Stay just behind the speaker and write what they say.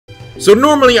So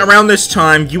normally around this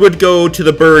time, you would go to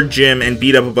the bird gym and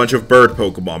beat up a bunch of bird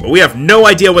Pokemon, but we have no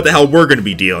idea what the hell we're going to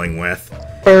be dealing with.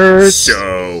 Birds.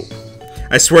 So,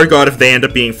 I swear to God, if they end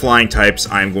up being flying types,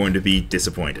 I'm going to be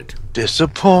disappointed.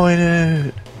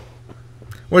 Disappointed.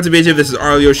 What's up, YouTube? This is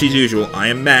Arlioshi as usual. I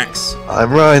am Max.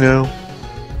 I'm Rhino.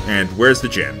 And where's the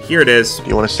gym? Here it is. Do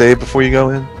you want to save before you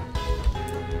go in?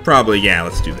 Probably, yeah,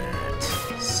 let's do that.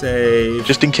 Save.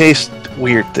 Just in case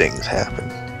weird things happen.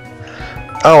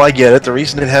 Oh, I get it. The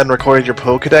reason it hadn't recorded your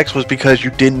Pokedex was because you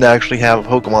didn't actually have a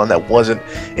Pokemon that wasn't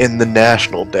in the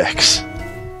national dex.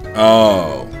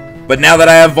 Oh. But now that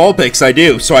I have Vulpix, I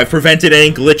do. So I've prevented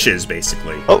any glitches,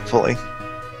 basically. Hopefully.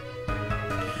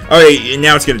 Okay,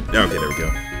 now it's gonna... Okay, there we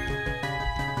go.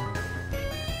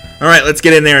 Alright, let's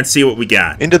get in there and see what we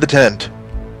got. Into the tent.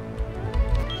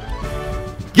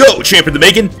 Yo, champ in the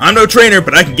making! I'm no trainer,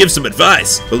 but I can give some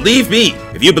advice. Believe me,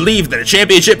 if you believe that a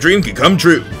championship dream can come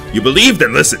true, you believe,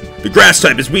 then listen. The grass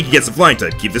type is weak against the flying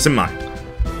type. Keep this in mind.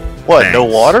 What, Thanks. no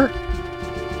water?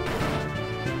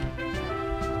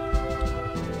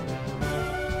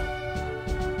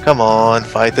 Come on,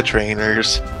 fight the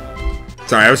trainers.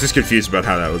 Sorry, I was just confused about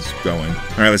how that was going.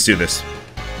 Alright, let's do this.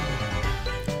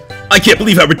 I can't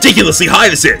believe how ridiculously high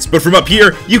this is, but from up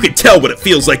here, you can tell what it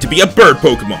feels like to be a bird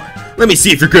Pokemon. Let me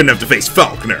see if you're good enough to face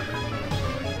Falkner.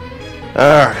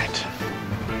 Alright.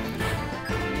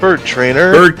 Bird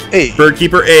trainer.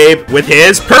 Birdkeeper Abe with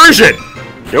his Persian!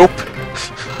 Nope.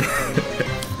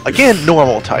 Again,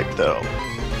 normal type, though.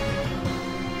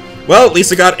 Well, at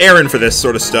least I got Aaron for this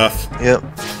sort of stuff. Yep.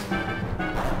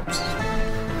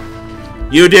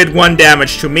 You did 1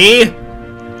 damage to me,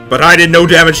 but I did no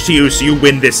damage to you, so you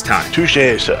win this time.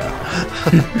 Touché, sir.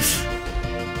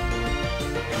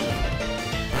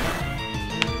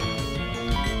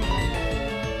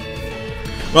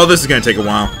 Well, this is gonna take a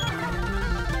while.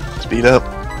 Speed up.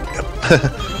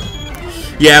 Yep.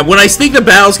 Yeah, when I think the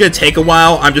battle's gonna take a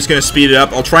while, I'm just gonna speed it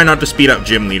up. I'll try not to speed up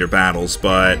gym leader battles,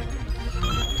 but...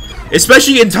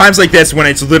 especially in times like this when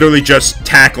it's literally just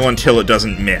tackle until it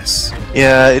doesn't miss.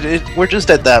 Yeah, we're just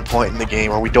at that point in the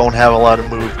game where we don't have a lot of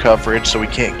move coverage, so we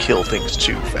can't kill things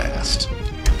too fast.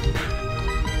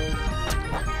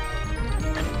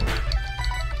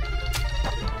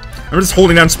 I'm just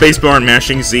holding down spacebar and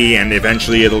mashing Z, and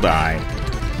eventually it'll die.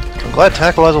 I'm glad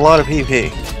tackle has a lot of PP.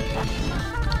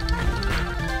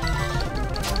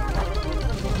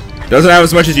 Doesn't have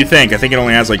as much as you think. I think it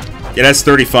only has, like... it has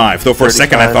 35, though for 35. A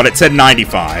second I thought it said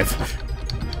 95.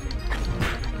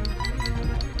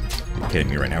 You're kidding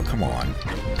me right now? Come on.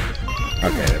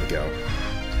 Okay, there we go.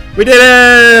 We did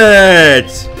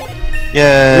it!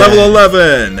 Yay! Level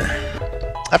 11!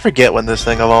 I forget when this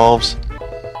thing evolves.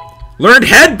 Learned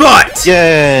Headbutt!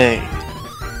 Yay!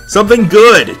 Something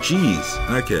good! Jeez.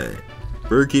 Okay.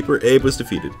 Birdkeeper Abe was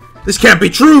defeated. This can't be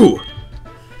true!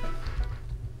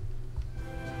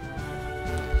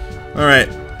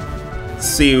 Alright. Let's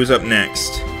see who's up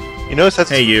next. You notice that's,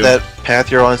 hey, you. that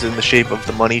path you're on is in the shape of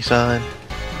the money sign?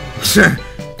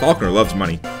 Falkner loves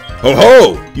money. Ho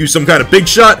ho! You some kind of big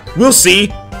shot? We'll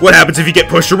see! What happens if you get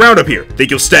pushed around up here? Think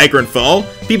you'll stagger and fall?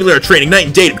 People are training night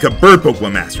and day to become bird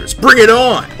Pokemon masters. Bring it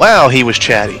on! Wow, he was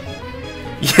chatty.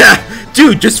 Yeah,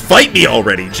 dude, just fight me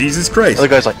already. Jesus Christ. The other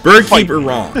guy's like, Birdkeeper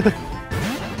wrong.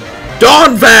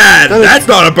 Donvad! That's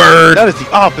not a bird! That is the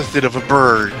opposite of a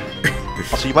bird.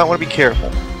 Also, you might want to be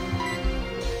careful.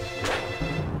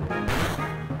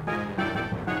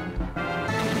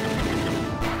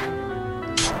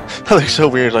 That looks so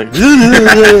weird, like...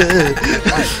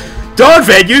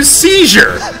 Donvad used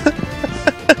Seizure!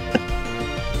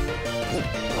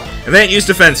 And then used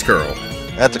Defense Curl.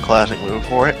 That's a classic move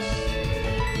for it.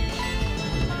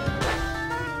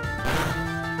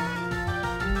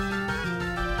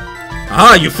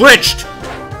 Ah, you flinched!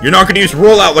 You're not going to use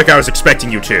Rollout like I was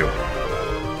expecting you to.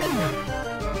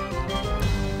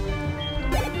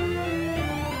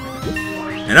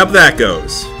 And up that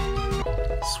goes.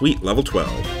 Sweet, level 12.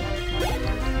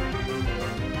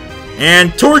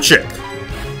 And Torchic!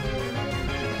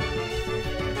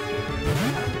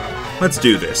 Let's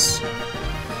do this.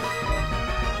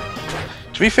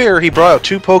 To be fair, he brought out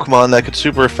 2 Pokemon that could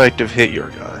super effective hit your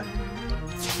guy.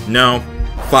 No.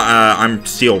 I'm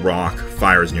Steel Rock.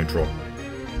 Fire is neutral.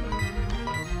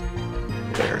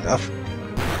 Fair enough.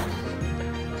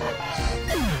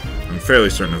 I'm fairly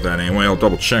certain of that anyway. I'll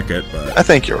double check it, but... I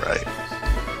think you're right.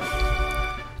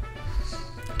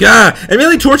 Gah! And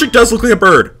really, Torchic does look like a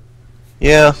bird.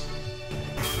 Yeah.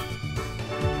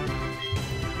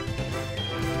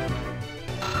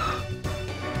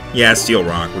 Yeah, Steel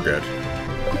Rock. We're good.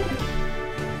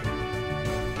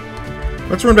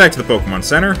 Let's run back to the Pokemon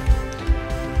Center.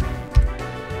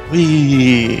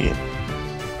 Wee.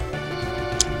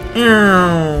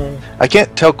 I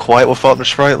can't tell quite what Falkner's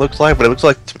sprite looks like, but it looks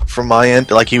like, from my end,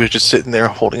 like he was just sitting there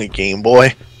holding a Game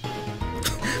Boy.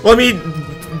 Well, I mean,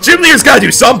 Gym Leader's gotta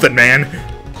do something, man.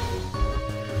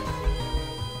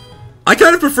 I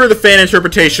kind of prefer the fan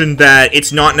interpretation that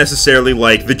it's not necessarily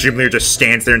like the Gym Leader just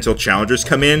stands there until challengers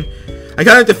come in. I kind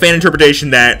of like the fan interpretation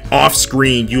that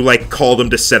off-screen you, like, call them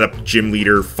to set up Gym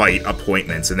Leader fight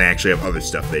appointments, and they actually have other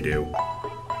stuff they do.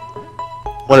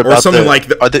 What about or something like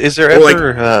is there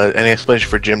ever any explanation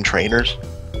for gym trainers?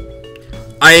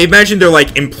 I imagine they're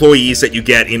like employees that you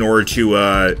get in order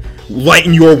to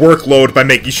lighten your workload by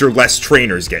making sure less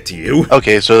trainers get to you.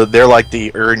 Okay, so they're like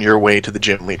the earn your way to the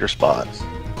gym leader spot.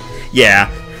 Yeah.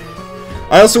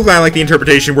 I also kind of like the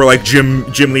interpretation where like gym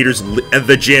leaders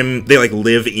they like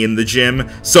live in the gym,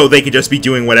 so they can just be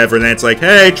doing whatever, and then it's like,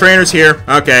 hey, trainer's here.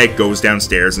 Okay, goes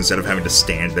downstairs instead of having to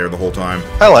stand there the whole time.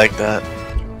 I like that.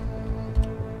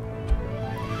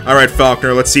 Alright,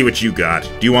 Falkner, let's see what you got.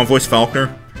 Do you want voice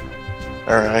Falkner?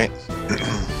 Alright.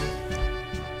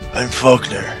 I'm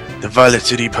Falkner, the Violet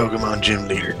City Pokemon Gym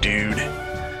Leader, dude.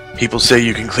 People say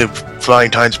you can clip Flying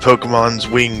Tide's Pokemon's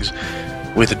wings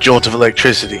with a jolt of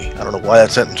electricity. I don't know why that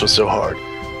sentence was so hard.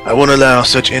 I won't allow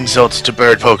such insults to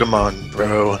bird Pokemon,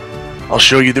 bro. I'll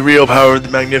show you the real power of the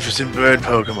magnificent bird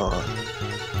Pokemon.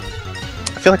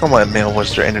 I feel like all my mail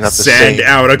was ending up the same. Send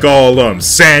out a golem!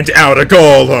 Send out a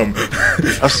golem!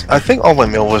 I think all my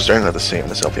mail was ending up the same in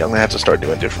this LP. I'm gonna have to start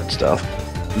doing different stuff.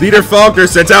 Leader Falkner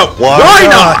sends out. Why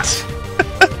not?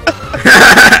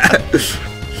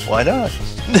 Why not?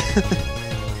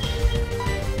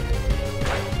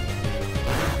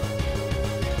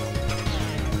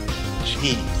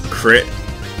 Jeez. Crit.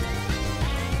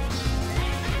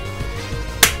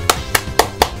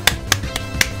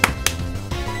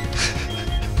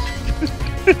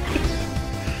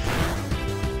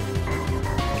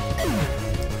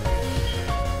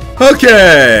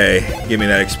 Okay, give me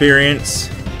that experience.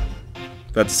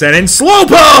 About to send in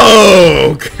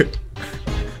Slowpoke!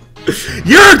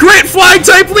 You're a great flying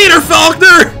type leader,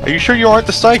 Falkner! Are you sure you aren't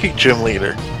the psychic gym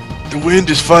leader? The wind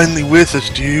is finally with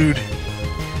us, dude.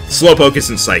 Slowpoke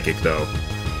isn't psychic, though.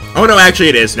 Oh no, actually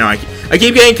it is. No, I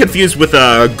keep getting confused with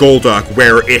Golduck,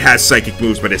 where it has psychic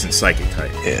moves but isn't psychic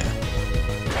type. Yeah.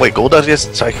 Wait, Golduck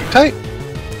isn't psychic type?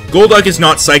 Golduck is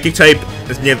not psychic type,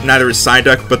 neither is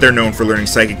Psyduck, but they're known for learning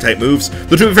psychic type moves.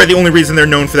 Though to be fair, the only reason they're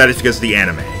known for that is because of the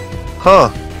anime. Huh.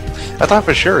 I thought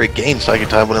for sure it gained psychic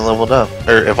type when it leveled up,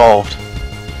 or evolved.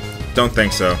 Don't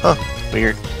think so. Huh.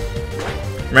 Weird.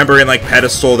 Remember in like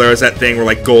Pedestal there was that thing where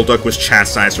like Golduck was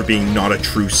chastised for being not a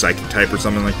true psychic type or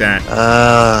something like that?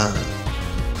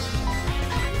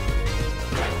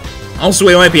 Also,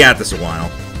 we might be at this a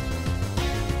while.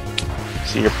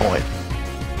 See your point.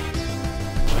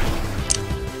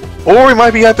 Or we might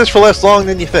be at this for less long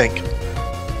than you think.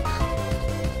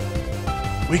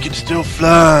 We can still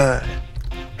fly.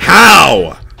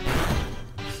 How?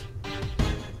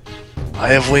 I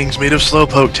have wings made of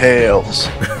Slowpoke tails.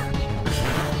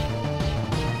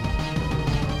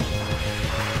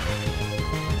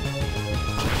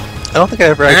 I don't think I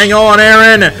ever actually... Hang on,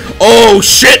 Aaron! Oh,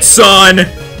 shit, son!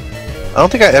 I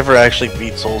don't think I ever actually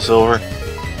beat Soul Silver.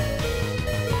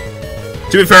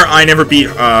 To be fair, I never beat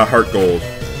HeartGold.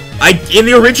 In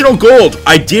the original Gold,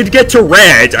 I did get to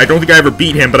Red. I don't think I ever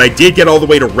beat him, but I did get all the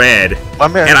way to Red.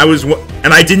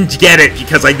 And I didn't get it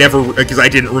because I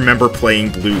didn't remember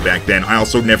playing Blue back then. I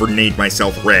also never named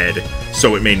myself Red,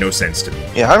 so it made no sense to me.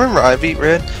 Yeah, I remember I beat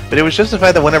Red, but it was just the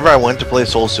fact that whenever I went to play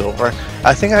Soul Silver,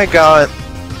 I think I got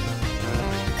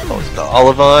the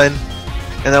Olivine,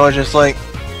 and I was just like,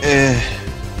 eh.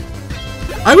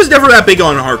 I was never that big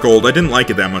on HeartGold. I didn't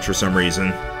like it that much for some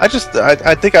reason. I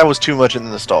think I was too much in the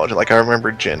nostalgia. Like, I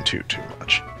remember Gen 2 too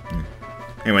much.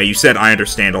 Anyway, you said I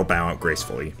understand, I'll bow out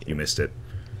gracefully. You missed it.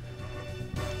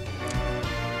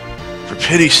 For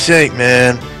pity's sake,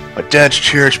 man. My dad's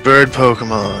cherished bird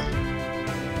Pokemon.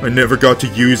 I never got to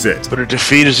use it. But a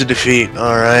defeat is a defeat,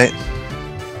 alright?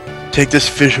 Take this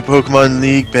official Pokemon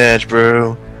League badge,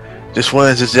 bro. This one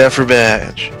is a Zephyr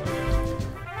badge.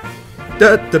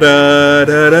 Da, da, da,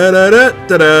 da, da, da,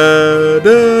 da,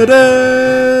 da,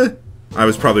 da. I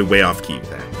was probably way off key with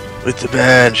that. With the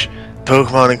badge,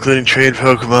 Pokemon including trade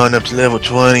Pokemon up to level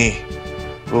 20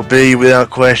 will obey you without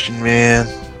question, man.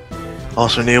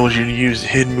 Also enables you to use the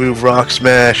hidden move Rock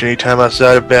Smash anytime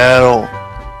outside of battle.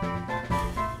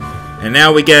 And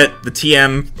now we get the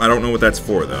TM. I don't know what that's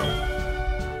for, though.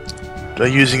 By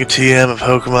using a TM of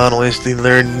Pokemon will instantly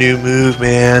learn a new move,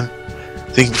 man.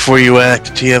 Think before you act.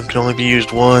 A TM can only be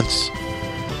used once.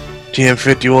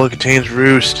 TM51 contains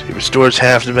Roost. It restores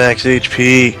half the max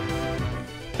HP.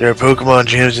 There are Pokemon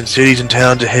gyms in cities and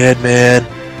towns ahead, man.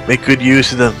 Make good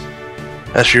use of them.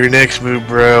 As for your next move,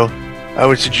 bro, I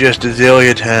would suggest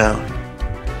Azalea Town.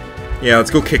 Yeah, let's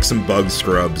go kick some bug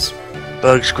scrubs.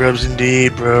 Bug scrubs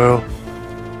indeed, bro.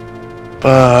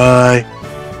 Bye.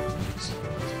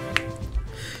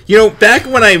 You know, back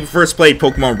when I first played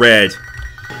Pokemon Red...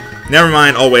 Never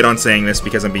mind, I'll wait on saying this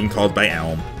because I'm being called by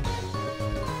Elm.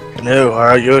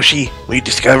 Hello, Yoshi. We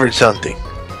discovered something.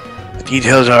 The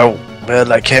details are,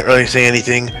 well, I can't really say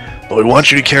anything, but we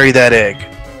want you to carry that egg.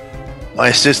 My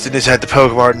assistant is at the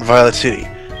Pokemart in Violet City.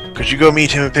 Could you go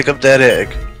meet him and pick up that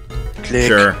egg? Click.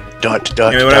 Sure. Dot.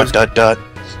 What I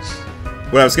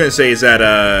was going to say is that,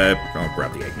 I'll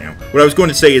grab the egg now. What I was going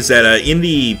to say is that, in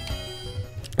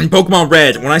Pokemon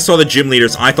Red, when I saw the gym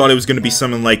leaders, I thought it was going to be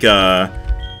someone like, is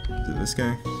it this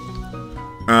guy?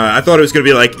 I thought it was going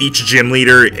to be like each gym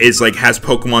leader is like has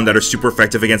Pokemon that are super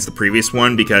effective against the previous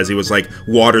one because he was like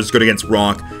water's good against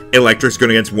rock, electric's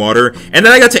good against water, and then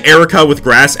I got to Erica with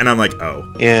grass and I'm like,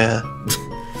 oh. Yeah.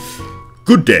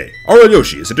 Good day.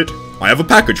 Yoshi, isn't it? I have a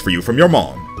package for you from your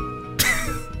mom.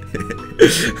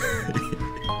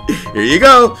 Here you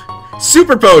go.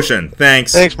 Super potion.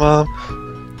 Thanks. Thanks, Mom.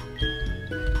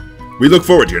 We look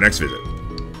forward to your next visit.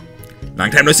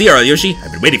 Long time no see, Yoshi.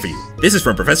 I've been waiting for you. This is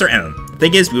from Professor Elm. The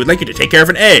thing is, we would like you to take care of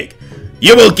an egg.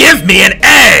 You will give me an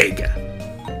egg!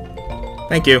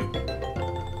 Thank you.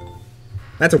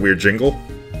 That's a weird jingle.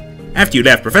 After you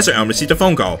left, Professor Elm received a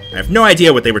phone call. I have no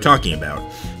idea what they were talking about.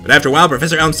 But after a while,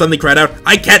 Professor Elm suddenly cried out,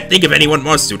 I can't think of anyone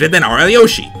more suited than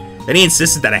Yoshi. Then he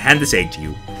insisted that I hand this egg to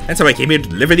you. That's how I came here to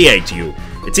deliver the egg to you.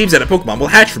 It seems that a Pokemon will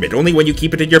hatch from it only when you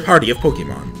keep it in your party of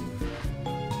Pokemon.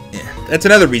 Yeah, that's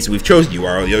another reason we've chosen you,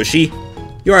 Yoshi.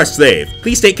 You're our slave.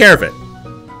 Please take care of it.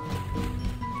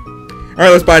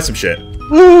 Alright, let's buy some shit.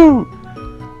 Woo!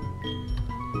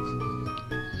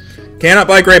 Cannot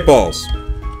buy Great Balls.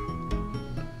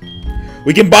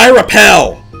 We can buy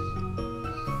Repel!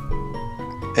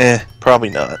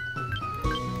 Probably not.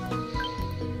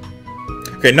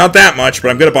 Okay, not that much, but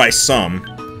I'm gonna buy some.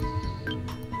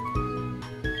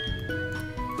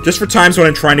 Just for times when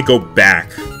I'm trying to go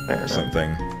back or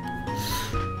something.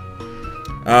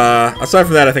 Aside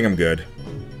from that, I think I'm good.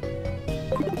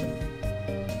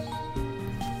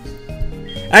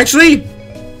 Actually...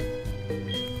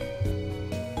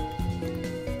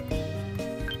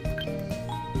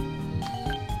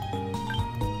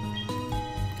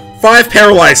 Five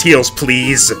paralyzed heals,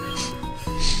 please!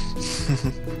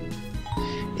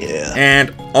 Yeah.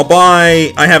 And I'll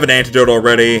buy... I have an antidote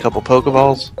already. A couple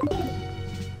Pokeballs.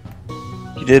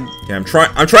 You did? Yeah, I'm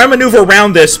trying to maneuver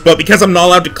around this, but because I'm not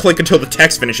allowed to click until the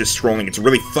text finishes scrolling, it's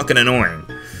really fucking annoying.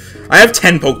 I have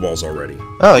 10 Pokeballs already.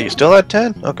 Oh, you still had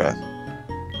 10? Okay.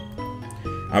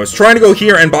 I was trying to go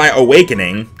here and buy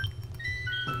Awakening.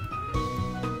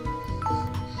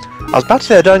 I was about to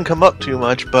say it doesn't come up too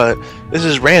much, but this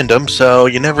is random, so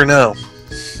you never know.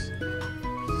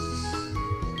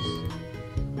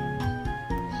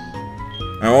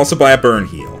 I'll also buy a Burn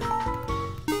Heal.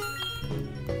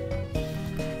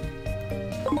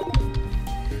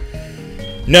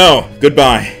 No,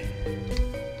 goodbye.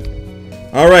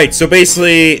 Alright, so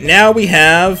basically, now we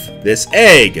have this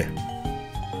egg.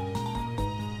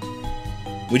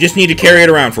 We just need to carry it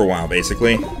around for a while,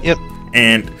 basically. Yep.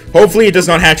 And hopefully it does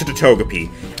not hatch into Togepi.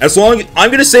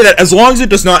 I'm gonna say that as long as it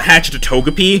does not hatch into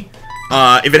Togepi,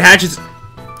 if it hatches...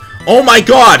 Oh my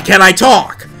god, can I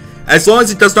talk? As long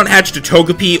as it does not hatch to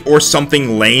Togepi or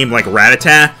something lame like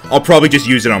Rattata, I'll probably just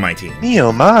use it on my team. Me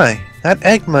oh my, that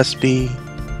egg must be...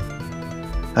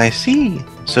 I see.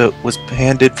 So it was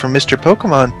handed from Mr.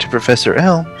 Pokemon to Professor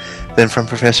Elm, then from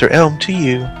Professor Elm to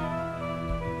you.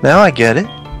 Now I get it.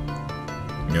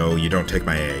 No, you don't take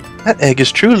my egg. That egg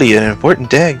is truly an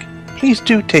important egg. Please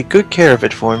do take good care of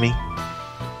it for me.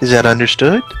 Is that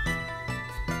understood?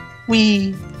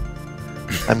 Wee.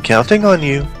 I'm counting on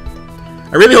you.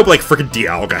 I really hope, like, frickin'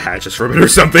 Dialga hatches from it or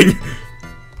something.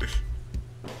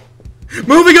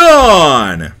 Moving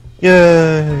on!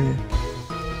 Yay.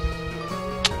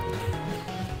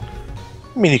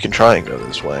 I mean, you can try and go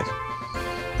this way.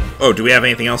 Oh, do we have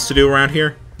anything else to do around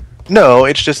here? No,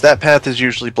 it's just that path is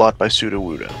usually blocked by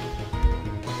Sudowoodo.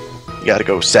 You gotta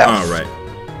go south. Alright.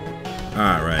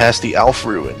 Alright. Past the Alph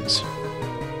Ruins.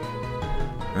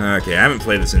 Okay, I haven't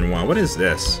played this in a while. What is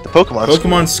this? The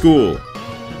Pokemon School.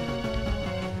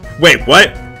 Wait,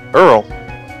 what? Earl.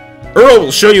 Earl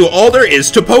will show you all there is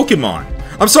to Pokemon.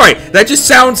 I'm sorry, that just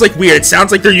sounds like weird. It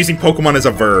sounds like they're using Pokemon as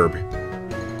a verb.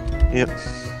 Yep.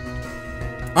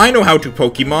 I know how to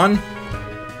Pokemon.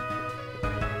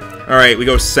 Alright, we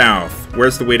go south.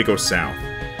 Where's the way to go south?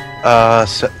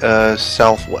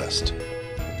 Southwest.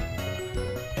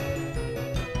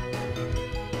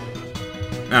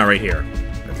 Ah, right here,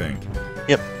 I think.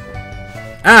 Yep.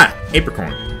 Ah,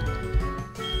 apricorn.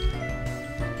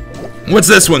 What's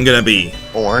this one gonna be?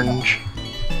 Orange.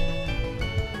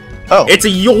 Oh. It's a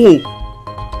Yule!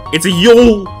 It's a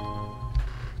Yule!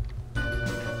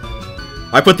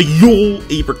 I put the Yule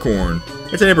apricorn.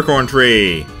 It's an apricorn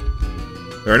tree.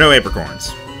 There are no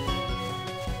apricorns.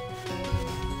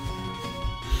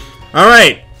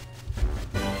 Alright!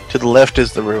 To the left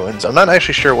is the ruins. I'm not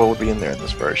actually sure what would be in there in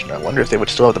this version. I wonder if they would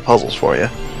still have the puzzles for you.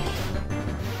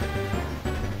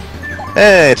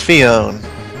 Hey, it's Fion.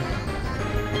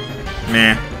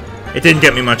 Meh. It didn't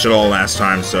get me much at all last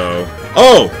time, so...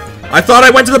 Oh! I thought I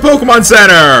went to the Pokemon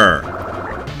Center!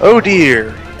 Oh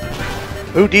dear.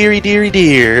 Oh dearie dearie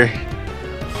dear.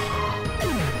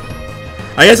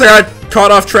 I guess I got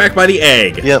caught off track by the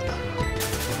egg. Yep.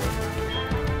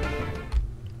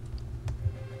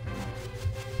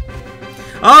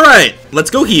 Alright, let's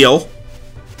go heal.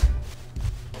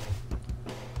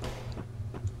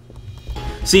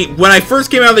 See, when I first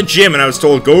came out of the gym and I was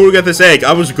told, go get this egg,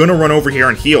 I was gonna run over here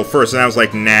and heal first, and I was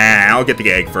like, nah, I'll get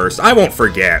the egg first. I won't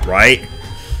forget, right?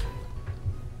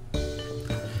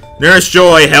 Nurse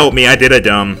Joy, help me, I did a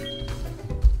dumb.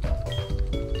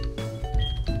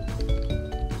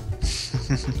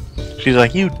 She's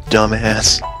like, you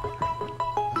dumbass.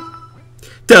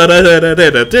 Da da da da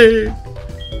da da da.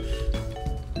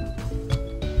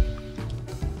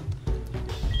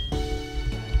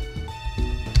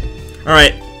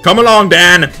 Alright, come along,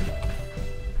 Dan.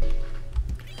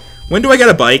 When do I get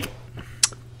a bike?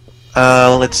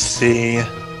 Let's see.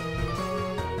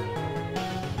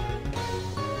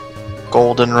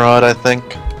 Goldenrod, I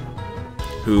think.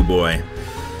 Ooh, boy.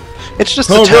 It's just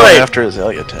the town after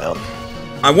Azalea Town.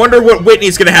 I wonder what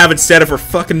Whitney's gonna have instead of her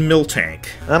fucking mill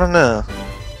tank. I don't know.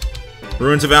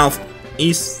 Ruins of Alph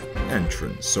East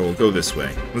entrance, so we'll go this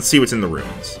way. Let's see what's in the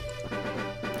ruins.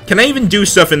 Can I even do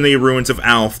stuff in the ruins of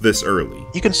Alph this early?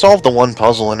 You can solve the one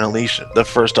puzzle and unleash the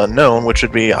first unknown, which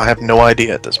would be, I have no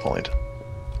idea at this point.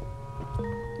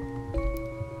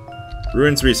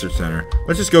 Ruins Research Center.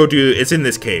 Let's just go do... It's in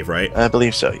this cave, right? I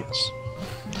believe so, yes.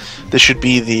 This should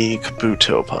be the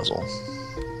Kabuto puzzle.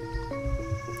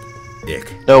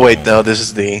 Ick. No, wait, no, this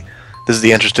is the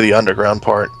entrance to the underground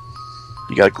part.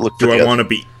 You gotta look for Do I want to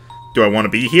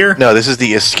be here? No, this is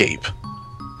the escape.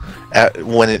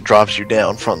 When it drops you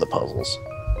down from the puzzles.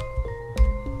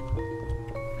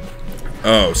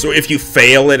 Oh, so if you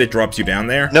fail it, it drops you down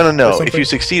there? No. If you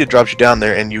succeed, it drops you down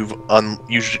there, and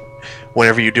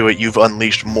whenever you do it, you've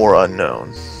unleashed more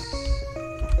unknown.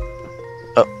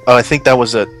 Oh, I think that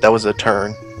was a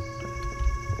turn.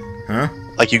 Huh?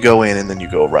 Like you go in and then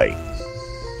you go right.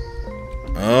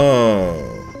 Oh.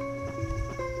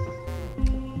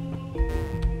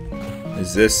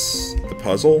 Is this the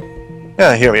puzzle?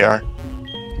 Yeah, here we are.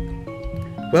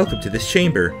 Welcome to this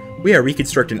chamber. We are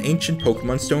reconstructing ancient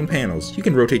Pokemon stone panels. You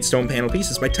can rotate stone panel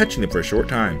pieces by touching them for a short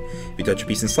time. If you touch a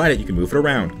piece and slide it, you can move it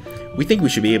around. We think we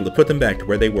should be able to put them back to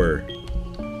where they were.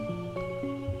 Oh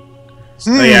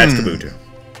yeah, it's Kabuto.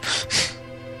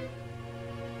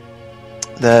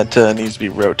 That needs to be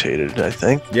rotated, I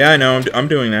think. Yeah, I know. I'm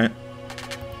doing that.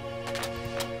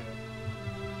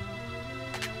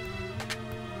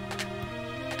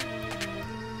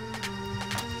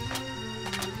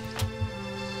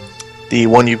 The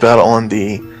one you got on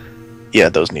the... Yeah,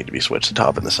 those need to be switched, the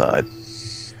top and the side.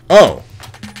 Oh!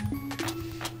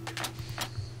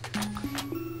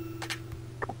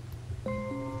 Oh,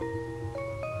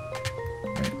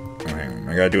 hang on.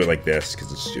 I gotta do it like this,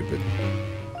 because it's stupid.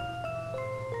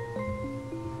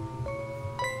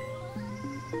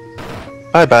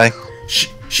 Bye-bye.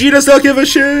 She does not give a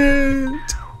shit!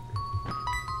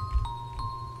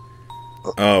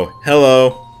 Oh,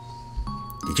 hello.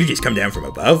 Did you just come down from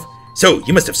above? So,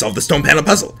 you must have solved the stone panel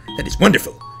puzzle. That is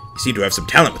wonderful. You seem to have some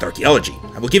talent with archaeology.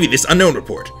 I will give you this unknown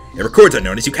report. It records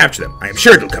unknown as you capture them. I am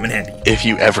sure it'll come in handy. If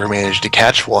you ever manage to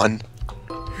catch one.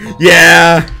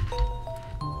 Yeah!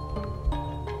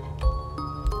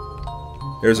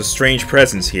 There's a strange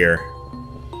presence here.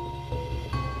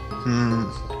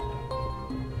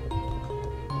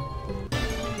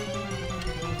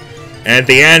 And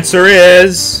the answer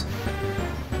is...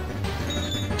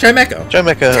 Chimecho.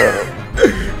 Chimecho.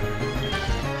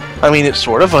 I mean, it's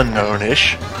sort of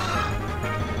unknown-ish.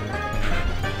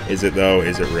 Is it, though?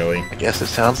 Is it really? I guess it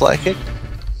sounds like it.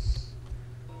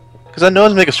 Because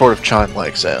unknowns make a sort of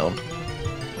chime-like sound.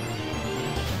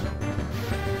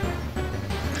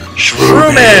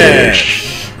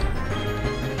 Shroomish!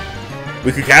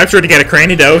 We could capture it to get a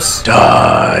cranny dose.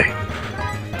 Die!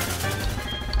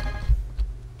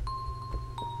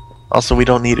 Also, we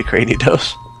don't need a cranny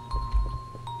dose.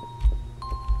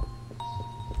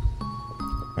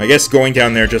 I guess going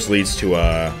down there just leads to,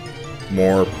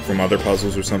 more from other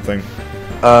puzzles or something.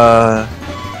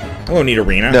 Hello, neat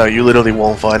arena. No, you literally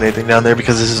won't find anything down there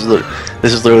because this is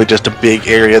literally just a big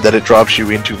area that it drops you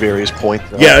into various points.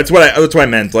 Yeah, that's what I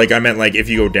meant. Like, I meant, like, if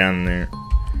you go down there.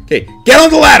 Okay, get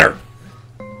on the ladder!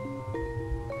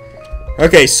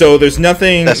 Okay, so there's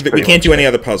nothing... We can't do any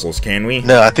other puzzles, can we?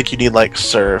 No, I think you need, like,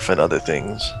 surf and other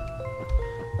things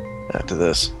after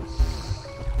this.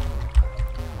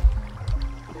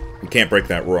 We can't break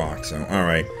that rock, so...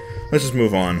 Alright. Let's just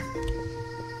move on.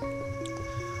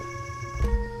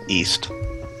 East.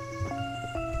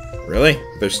 Really?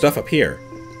 There's stuff up here.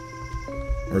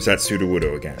 Or is that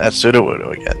Sudowoodo again? That's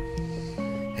Sudowoodo again.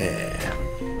 Yeah.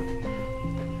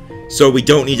 So we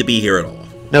don't need to be here at all.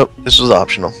 Nope, this was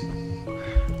optional.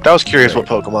 But I was curious what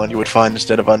Pokemon you would find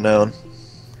instead of unknown.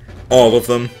 All of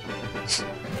them.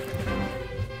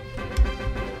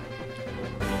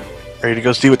 Ready to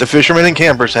go see what the fishermen and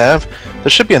campers have?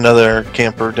 There should be another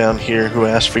camper down here who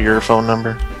asked for your phone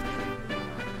number.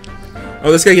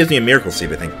 Oh, this guy gives me a miracle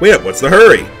seed, I think. Wait up, what's the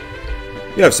hurry?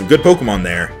 You have some good Pokemon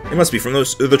there. It must be from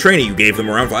the training you gave them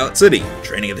around Violet City.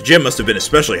 Training at the gym must have been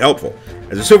especially helpful.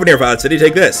 As a souvenir, Violet City,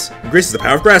 take this. Increases the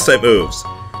power of Grass-type moves.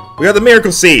 We got the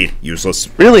miracle seed. Useless.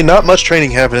 Really, not much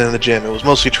training happened in the gym. It was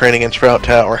mostly training in Sprout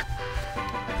Tower.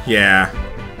 Yeah.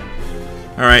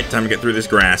 Alright, time to get through this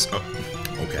grass. Oh,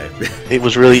 okay. It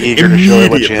was really eager to show you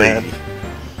what you had.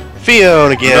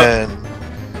 Fione again!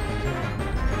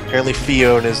 Apparently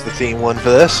Fione is the theme one for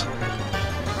this.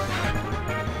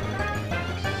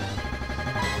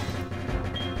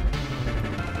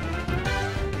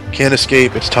 Can't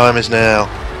escape, its time is now.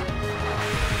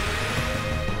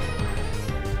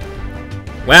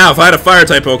 Wow, if I had a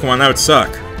fire-type Pokemon, that would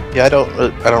suck. Yeah, I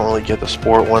don't really get the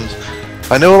sport ones.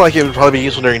 I know like it would probably be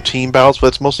useful during team bouts, but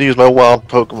it's mostly used by wild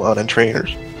Pokemon and trainers.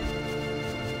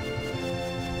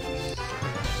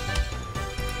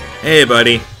 Hey,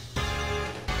 buddy.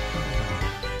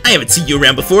 I haven't seen you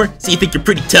around before, so you think you're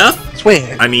pretty tough?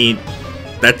 Swing. I mean,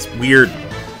 that's weird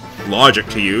logic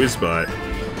to use, but...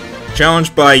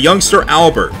 Challenged by youngster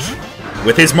Albert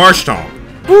with his Marsh Tomb.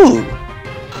 Ooh.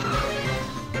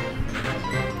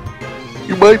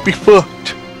 You might be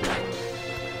fucked.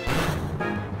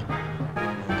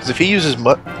 Because if he uses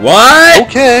What?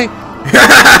 Okay.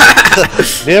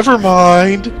 Never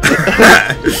mind.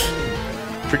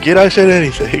 Forget I said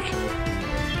anything.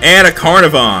 And a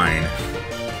Carnivine.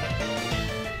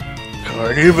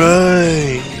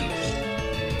 Carnivine.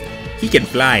 He can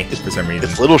fly for some reason.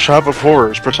 It's Little Shop of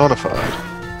Horrors personified.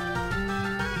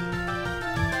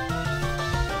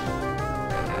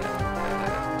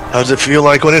 How does it feel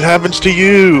like when it happens to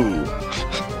you?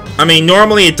 I mean,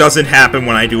 normally it doesn't happen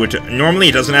when I do it to... Normally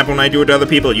it doesn't happen when I do it to other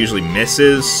people. It usually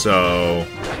misses, so...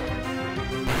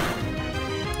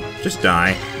 Just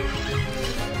die.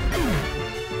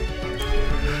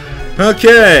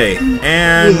 Okay,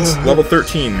 and level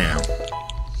 13 now.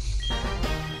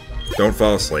 Don't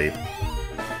fall asleep.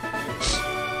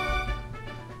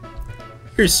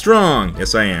 You're strong.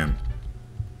 Yes, I am.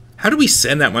 How do we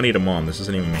send that money to Mom? This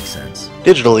doesn't even make sense.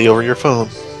 Digitally over your phone.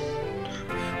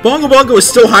 Bongo Bongo is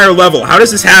still higher level. How does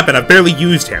this happen? I've barely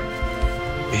used him.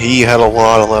 He had a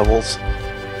lot of levels.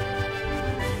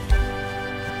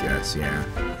 Guess, yeah.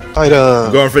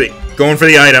 Item. Going for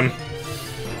the item.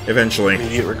 Eventually.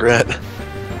 Immediate regret.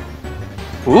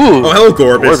 Ooh. Oh, hello,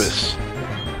 Gorbis.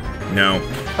 No.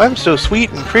 I'm so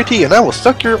sweet and pretty, and I will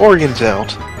suck your organs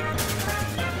out.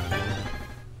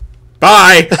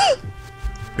 Bye!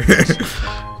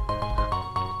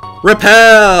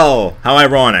 Repel! How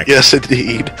ironic. Yes,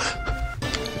 indeed.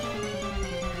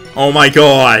 Oh my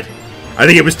god. I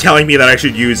think it was telling me that I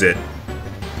should use it.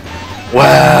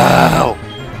 Wow.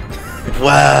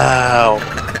 Wow.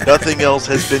 Nothing else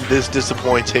has been this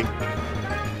disappointing.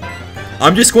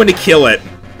 I'm just going to kill it.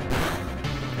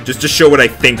 Just to show what I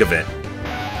think of it.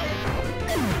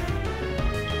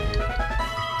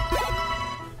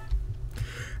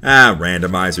 Ah,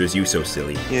 randomizers, you so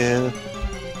silly. Yeah.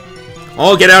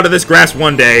 I'll get out of this grass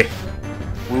one day.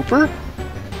 Whooper?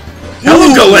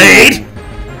 Hello, Gallade!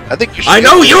 I think you should. I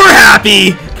know you're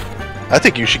happy! I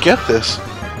think you should get this.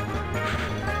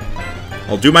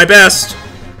 I'll do my best.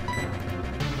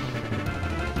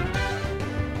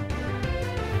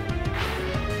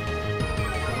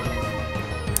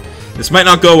 This might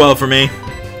not go well for me.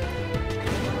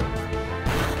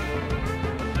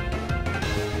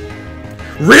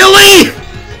 Really?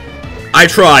 I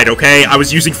tried, okay? I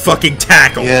was using fucking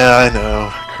tackle. Yeah, I know.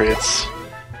 Crits.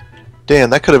 Damn,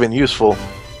 that could have been useful.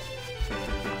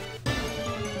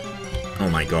 Oh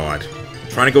my god. I'm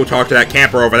trying to go talk to that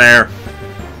camper over there.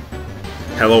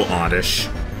 Hello, Oddish.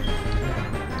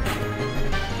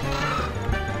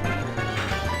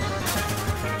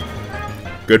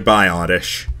 Goodbye,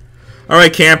 Oddish.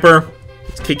 Alright, camper.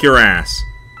 Let's kick your ass.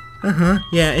 Uh-huh,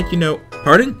 yeah, and you know...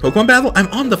 Pardon? Pokemon battle? I'm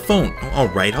on the phone. Oh,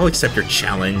 alright, I'll accept your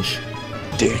challenge.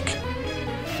 Dick.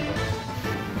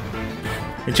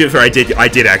 And to be fair, I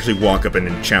did actually walk up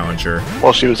and challenge her.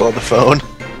 While she was on the phone.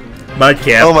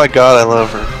 Mudkip. Oh my god, I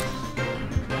love her.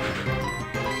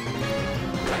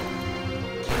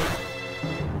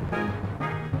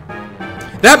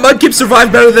 That Mudkip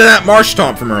survived better than that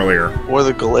Marshtomp from earlier. Or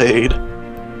the Glade.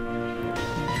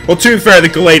 Well, to be fair, the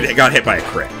Glade got hit by a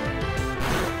crit.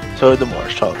 So did the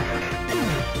Marshtomp.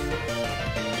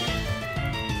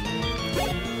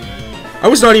 I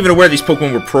was not even aware these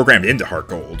Pokemon were programmed into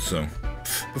HeartGold, so...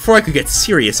 Before I could get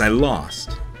serious, I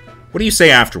lost. What do you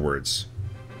say afterwards?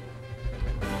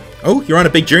 Oh, you're on a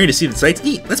big journey to see the sights?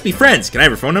 Neat, let's be friends. Can I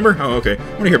have your phone number? Oh, okay. I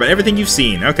want to hear about everything you've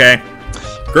seen. Okay.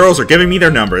 Girls are giving me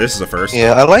their number. This is a first.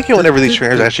 Yeah, I like it whenever these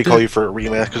trainers actually call you for a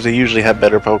rematch, because they usually have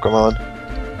better Pokemon.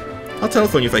 I'll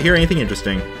telephone you if I hear anything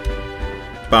interesting.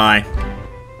 Bye.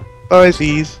 Bye,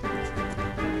 Z's.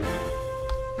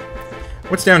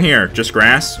 What's down here? Just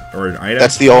grass? Or an item?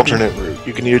 That's the alternate route.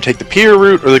 You can either take the pier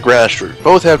route or the grass route.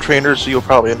 Both have trainers, so you'll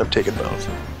probably end up taking both.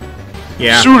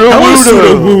 Yeah.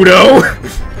 Sudowoodo!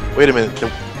 Wait a minute.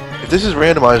 If this is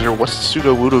randomizer, what's the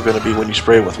Sudowoodo going to be when you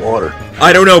spray it with water?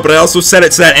 I don't know, but I also set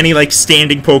it so that any, like,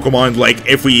 standing Pokemon, like,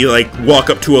 if we, like, walk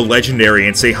up to a legendary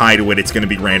and say hi to it, it's going to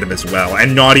be random as well.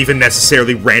 And not even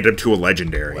necessarily random to a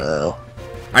legendary. Wow.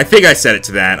 I think I set it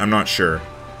to that. I'm not sure.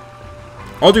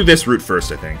 I'll do this route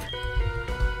first, I think.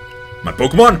 My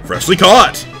Pokemon, freshly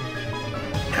caught!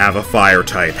 Have a fire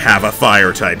type. Have a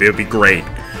fire type. It would be great.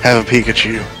 Have a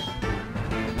Pikachu.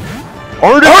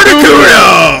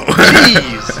 Articuno!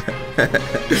 Jeez!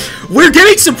 We're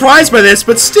getting surprised by this,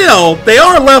 but still, they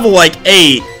are level, like,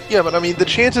 8. Yeah, but I mean, the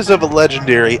chances of a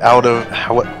legendary out of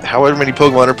however many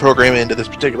Pokemon are programmed into this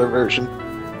particular version.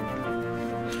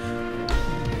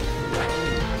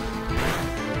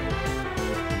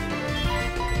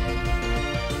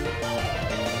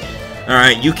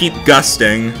 Alright, you keep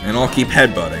gusting, and I'll keep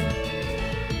headbutting.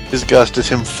 His gust is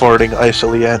him farting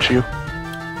icily at you.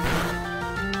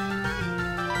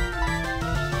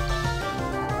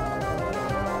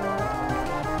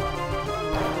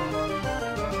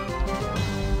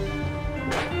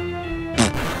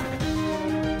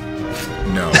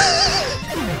 No.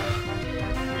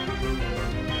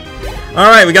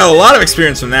 Alright, we got a lot of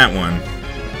experience from that one.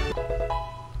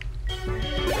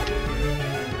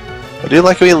 I do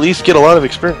like we at least get a lot of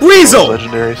experience. Weasel!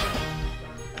 Legendaries.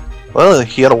 Well,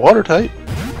 he had a water type.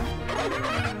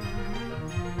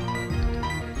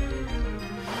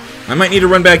 I might need to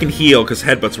run back and heal, because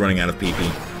Headbutt's running out of PP.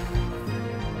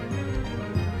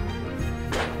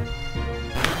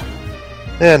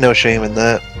 Yeah, no shame in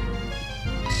that.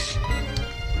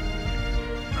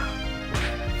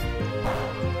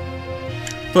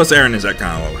 Plus, Aaron is at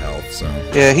kind of low health, so...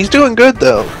 Yeah, he's doing good,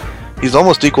 though. He's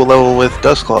almost equal level with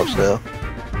Dusclops now.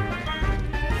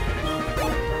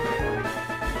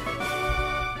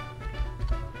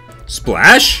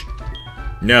 Splash?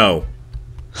 No.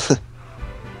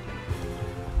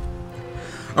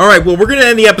 Alright, well, we're gonna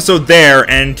end the episode there,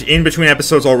 and in between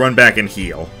episodes, I'll run back and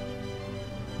heal.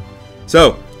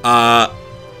 So,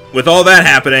 with all that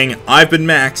happening, I've been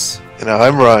Max. And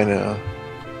I'm Rhino.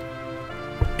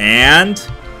 And...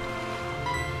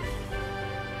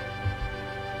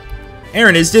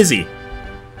 Aaron is Dizzy.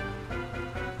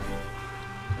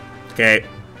 Okay.